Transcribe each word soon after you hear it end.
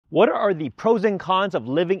What are the pros and cons of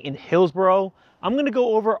living in Hillsborough? I'm going to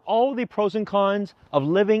go over all the pros and cons of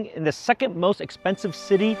living in the second most expensive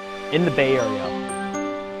city in the Bay Area.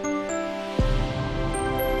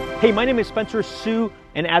 Hey, my name is Spencer Su,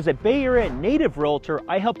 and as a Bay Area native realtor,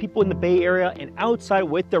 I help people in the Bay Area and outside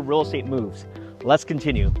with their real estate moves. Let's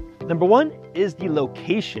continue. Number one is the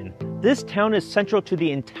location. This town is central to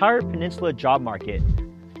the entire peninsula job market.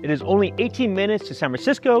 It is only 18 minutes to San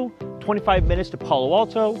Francisco, 25 minutes to Palo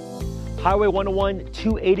Alto, Highway 101,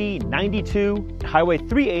 280, 92, and Highway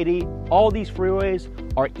 380. All these freeways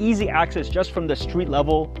are easy access just from the street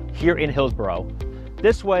level here in Hillsborough.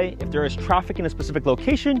 This way, if there is traffic in a specific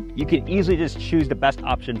location, you can easily just choose the best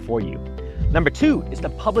option for you. Number two is the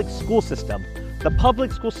public school system. The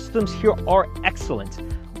public school systems here are excellent.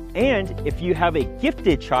 And if you have a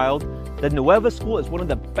gifted child, the Nueva School is one of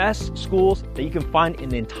the best schools that you can find in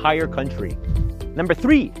the entire country. Number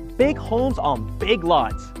three, big homes on big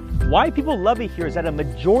lots. Why people love it here is that a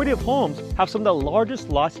majority of homes have some of the largest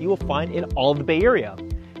lots you will find in all of the Bay Area.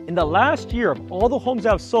 In the last year of all the homes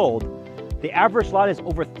that have sold, the average lot is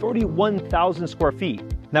over 31,000 square feet.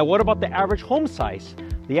 Now, what about the average home size?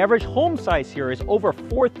 The average home size here is over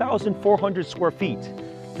 4,400 square feet.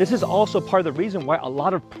 This is also part of the reason why a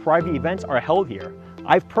lot of private events are held here.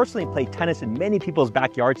 I've personally played tennis in many people's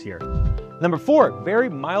backyards here. Number four, very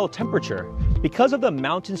mild temperature. Because of the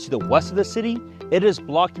mountains to the west of the city, it is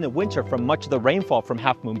blocked in the winter from much of the rainfall from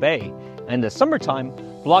Half Moon Bay, and in the summertime,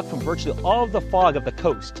 blocked from virtually all of the fog of the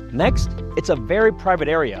coast. Next, it's a very private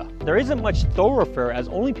area. There isn't much thoroughfare as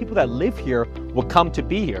only people that live here will come to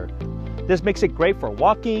be here. This makes it great for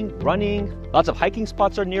walking, running, lots of hiking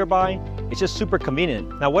spots are nearby. It's just super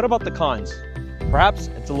convenient. Now, what about the cons? Perhaps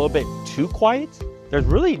it's a little bit too quiet? There's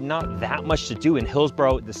really not that much to do in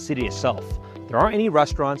Hillsborough, the city itself. There aren't any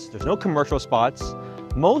restaurants, there's no commercial spots.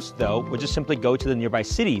 Most, though, would just simply go to the nearby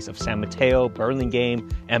cities of San Mateo, Burlingame,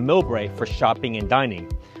 and Millbrae for shopping and dining.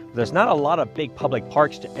 There's not a lot of big public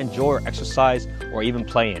parks to enjoy or exercise or even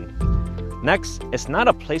play in. Next, it's not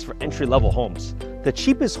a place for entry-level homes. The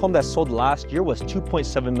cheapest home that sold last year was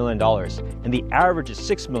 $2.7 million, and the average is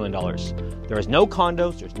 $6 million. There is no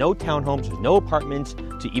condos, there's no townhomes, there's no apartments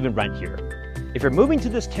to even rent here. If you're moving to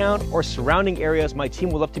this town or surrounding areas, my team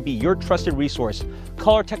would love to be your trusted resource.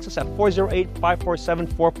 Call or text us at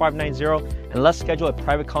 408-547-4590, and let's schedule a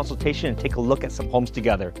private consultation and take a look at some homes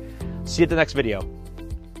together. See you at the next video.